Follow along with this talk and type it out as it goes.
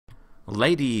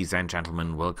Ladies and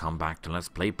gentlemen, welcome back to Let's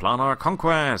Play Planar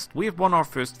Conquest. We have won our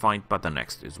first fight, but the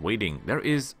next is waiting. There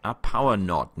is a power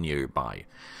node nearby.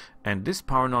 And this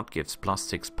power node gives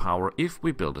 +6 power if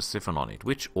we build a siphon on it,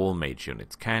 which all mage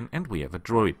units can, and we have a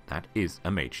droid that is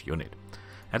a mage unit.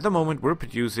 At the moment we're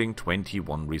producing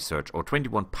 21 research or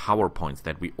 21 power points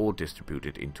that we all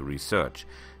distributed into research.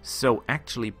 So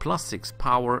actually +6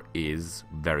 power is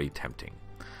very tempting.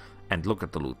 And look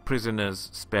at the loot. Prisoners,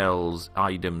 spells,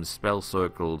 items, spell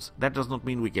circles. That does not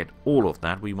mean we get all of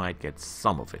that, we might get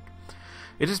some of it.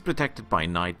 It is protected by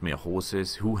nightmare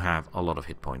horses who have a lot of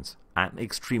hit points, an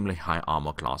extremely high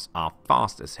armor class, are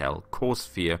fast as hell, cause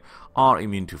fear, are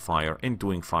immune to fire and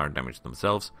doing fire damage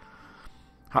themselves.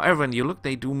 However, when you look,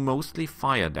 they do mostly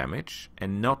fire damage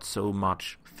and not so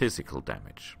much physical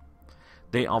damage.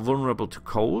 They are vulnerable to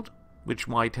cold, which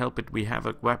might help it. We have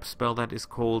a web spell that is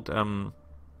called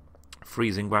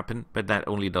freezing weapon, but that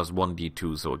only does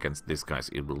 1d2, so against these guys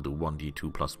it will do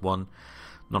 1d2 plus 1.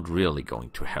 Not really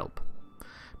going to help.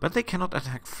 But they cannot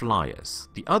attack flyers.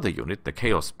 The other unit, the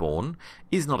Chaos Spawn,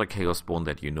 is not a Chaos Spawn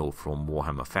that you know from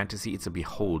Warhammer Fantasy, it's a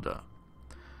Beholder.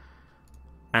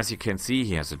 As you can see,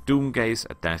 he has a Doom Gaze,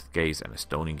 a Death Gaze and a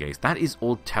Stoning Gaze. That is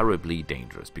all terribly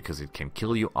dangerous because it can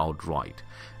kill you outright.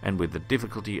 And with the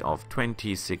difficulty of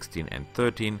 20, 16 and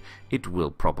 13, it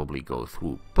will probably go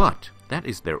through. But that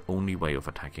is their only way of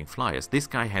attacking flyers. This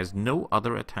guy has no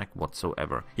other attack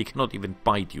whatsoever. He cannot even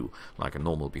bite you like a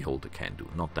normal Beholder can do.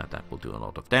 Not that that will do a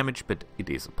lot of damage, but it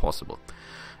is possible.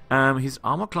 His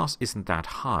armor class isn't that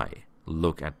high.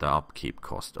 Look at the upkeep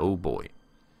cost. Oh boy.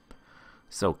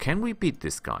 So can we beat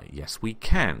this guy? Yes, we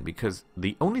can, because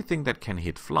the only thing that can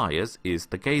hit flyers is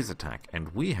the gaze attack,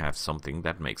 and we have something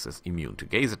that makes us immune to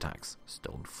gaze attacks.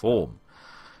 Stone Form.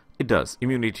 It does.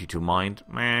 Immunity to mind,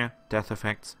 meh. Death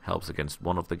effects, helps against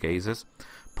one of the gazes.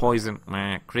 Poison,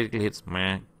 meh. Critical hits,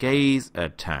 meh. Gaze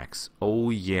attacks.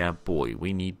 Oh yeah, boy,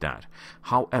 we need that.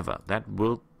 However, that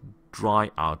will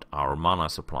dry out our mana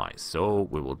supply, so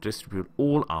we will distribute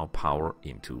all our power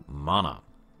into mana.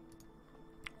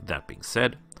 That being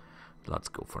said, let's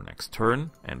go for next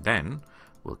turn, and then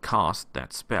we'll cast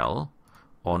that spell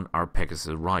on our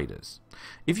Pegasus Riders.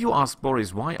 If you ask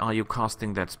Boris, why are you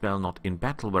casting that spell not in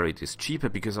battle where it is cheaper?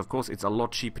 Because of course it's a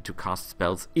lot cheaper to cast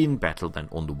spells in battle than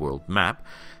on the world map,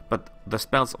 but the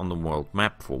spells on the world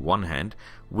map, for one hand,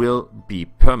 will be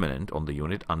permanent on the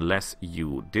unit unless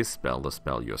you dispel the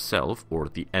spell yourself, or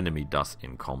the enemy does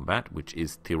in combat, which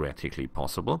is theoretically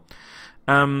possible.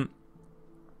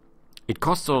 It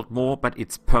costs a lot more, but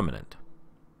it's permanent.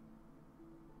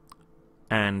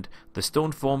 And the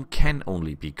Stone Form can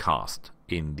only be cast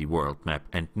in the world map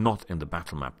and not in the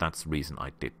battle map. That's the reason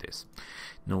I did this.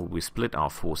 Now we split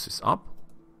our forces up.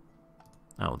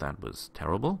 Oh, that was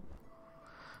terrible.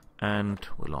 And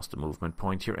we lost a movement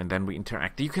point here, and then we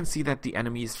interact. You can see that the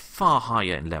enemy is far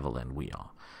higher in level than we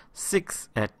are.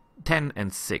 10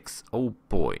 and 6. Oh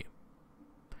boy.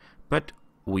 But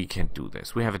we can do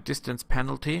this. We have a distance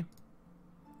penalty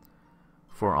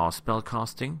for our spell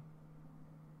casting,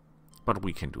 but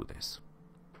we can do this.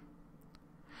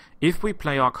 If we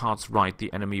play our cards right,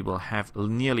 the enemy will have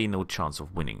nearly no chance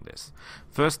of winning this.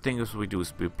 First thing is we do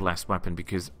is we blast weapon,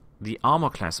 because the armor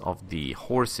class of the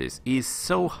horses is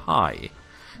so high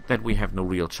that we have no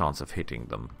real chance of hitting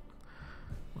them.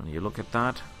 When you look at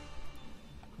that,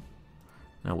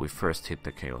 now we first hit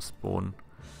the Chaos Spawn,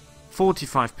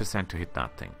 45% to hit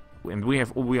that thing, and we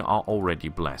are already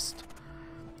blessed.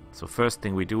 So first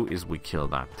thing we do is we kill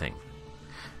that thing.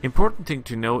 Important thing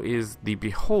to know is the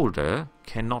Beholder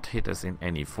cannot hit us in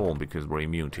any form because we're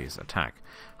immune to his attack.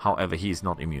 However, he is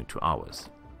not immune to ours.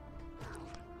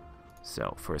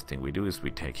 So first thing we do is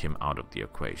we take him out of the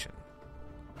equation.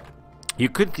 You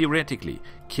could theoretically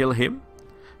kill him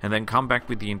and then come back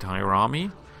with the entire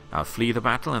army, flee the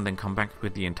battle and then come back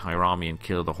with the entire army and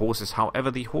kill the horses.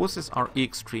 However, the horses are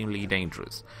extremely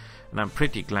dangerous. And I'm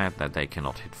pretty glad that they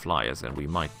cannot hit flyers, and we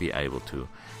might be able to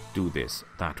do this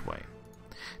that way.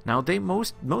 Now,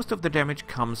 most of the damage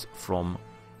comes from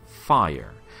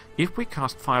fire. If we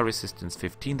cast Fire Resistance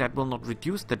 15, that will not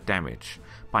reduce the damage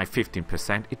by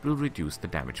 15%, it will reduce the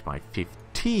damage by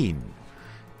 15.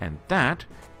 And that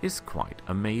is quite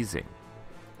amazing.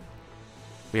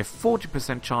 We have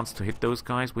 40% chance to hit those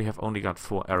guys, we have only got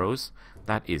 4 arrows.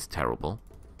 That is terrible.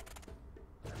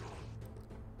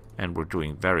 And we're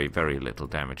doing very, very little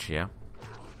damage here.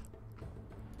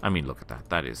 I mean, look at that.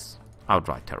 That is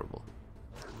outright terrible.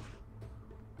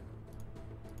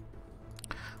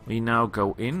 We now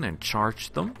go in and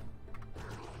charge them.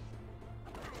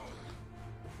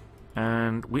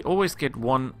 And we always get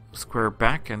 1 square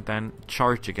back and then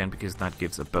charge again, because that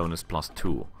gives a bonus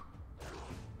 +2.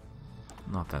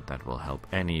 Not that that will help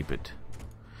any, but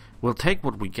we'll take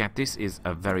what we get. This is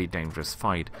a very dangerous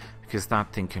fight, because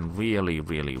that thing can really,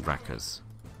 really wreck us.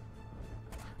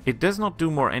 It does not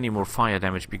do any more fire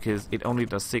damage, because it only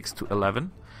does 6 to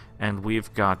 11, and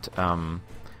we've got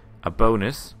a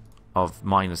bonus of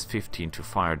minus 15 to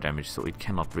fire damage, so it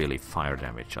cannot really fire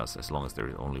damage us as long as there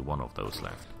is only one of those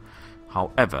left.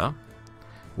 However,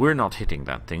 we're not hitting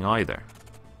that thing either.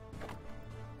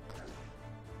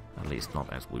 At least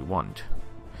not as we want.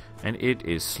 And it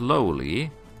is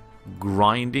slowly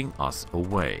grinding us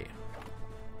away.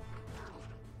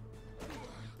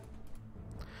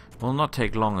 Will not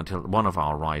take long until one of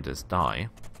our riders die.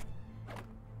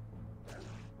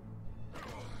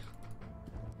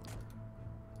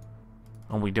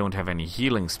 And we don't have any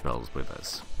healing spells with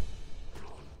us.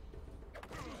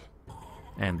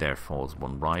 And there falls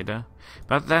one rider.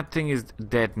 But that thing is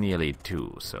dead nearly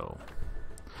too, so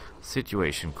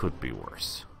situation could be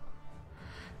worse.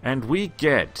 And we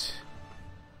get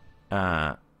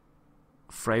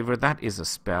Fravor. That is a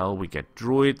spell. We get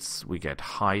druids, we get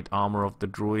hide armor of the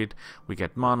druid, we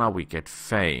get mana, we get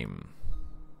fame.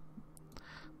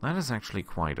 That is actually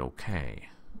quite okay.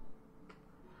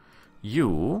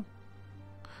 You...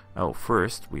 Oh,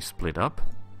 first we split up.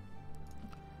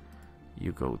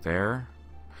 You go there.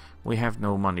 We have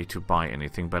no money to buy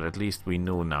anything, but at least we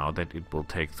know now that it will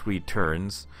take 3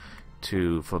 turns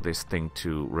for this thing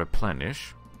to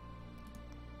replenish.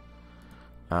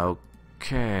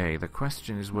 Okay, the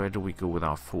question is, where do we go with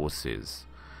our forces?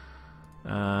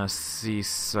 Sea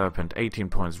Serpent, 18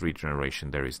 points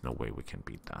regeneration. There is no way we can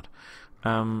beat that.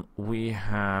 We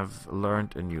have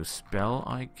learned a new spell,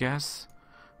 I guess.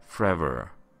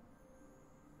 Forever.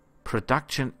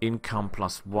 Production income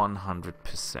plus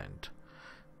 100%.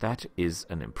 That is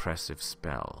an impressive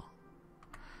spell.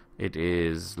 It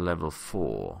is level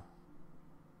 4.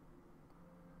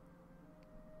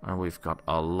 And we've got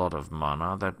a lot of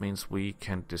mana. That means we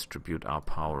can distribute our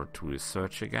power to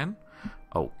research again.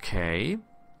 Okay.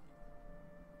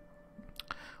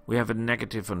 We have a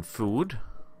negative on food.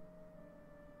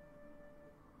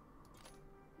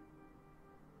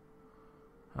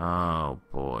 Oh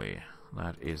boy,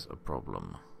 that is a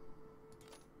problem.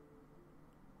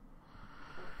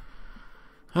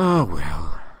 Oh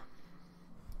well.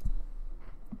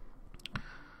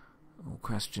 The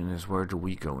question is, where do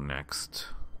we go next?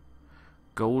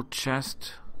 Gold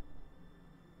chest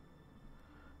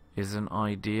is an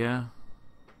idea.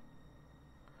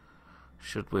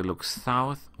 Should we look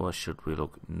south or should we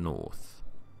look north?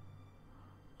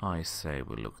 I say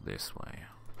we look this way.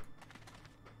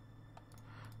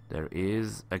 There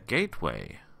is a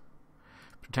gateway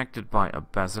protected by a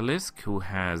basilisk who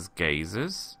has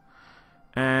gazes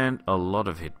and a lot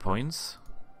of hit points.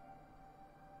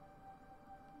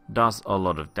 Does a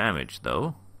lot of damage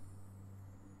though.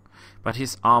 But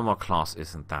his armor class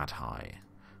isn't that high.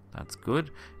 That's good.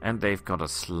 And they've got a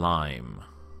slime.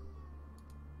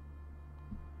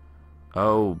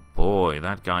 Oh boy,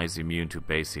 that guy's immune to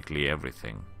basically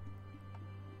everything.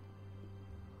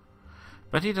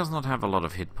 But he does not have a lot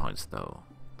of hit points though.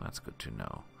 That's good to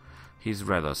know. He's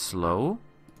rather slow.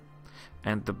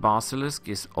 And the basilisk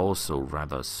is also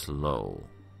rather slow.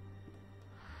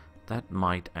 That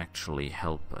might actually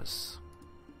help us.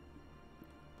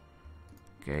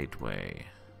 Gateway.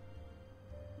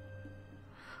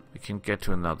 We can get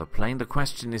to another plane. The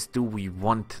question is, do we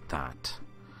want that?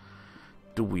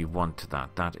 Do we want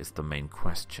that? That is the main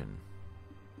question.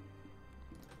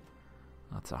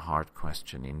 That's a hard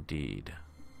question indeed.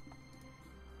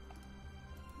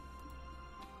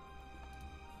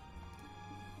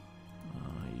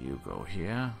 You go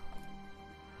here.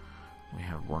 We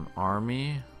have one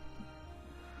army.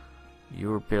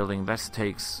 You're building. This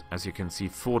takes, as you can see,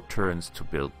 4 turns to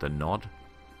build the nod.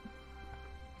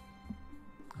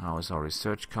 How is our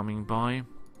research coming by?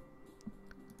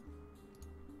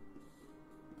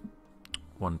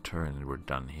 1 turn and we're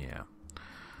done here.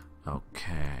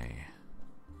 Okay.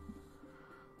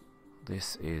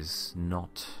 This is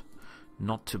not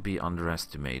to be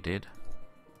underestimated.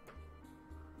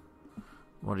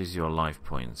 What is your life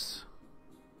points?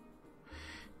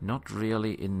 Not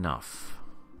really enough.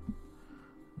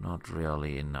 Not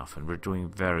really enough. And we're doing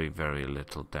very, very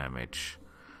little damage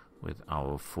with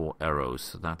our 4 arrows,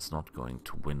 so that's not going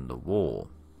to win the war.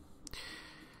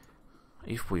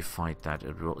 If we fight that,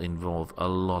 it will involve a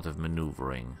lot of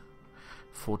maneuvering.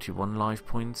 41 life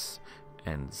points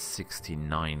and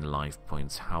 69 life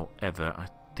points. However, I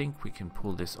think we can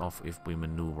pull this off if we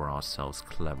maneuver ourselves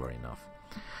clever enough.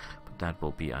 But that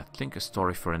will be, I think, a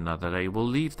story for another day. We'll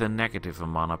leave the negative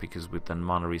mana, because with the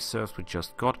mana reserves we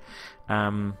just got,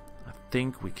 I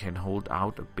think we can hold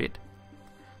out a bit.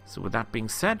 So with that being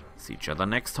said, see each other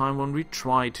next time when we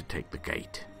try to take the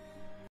gate.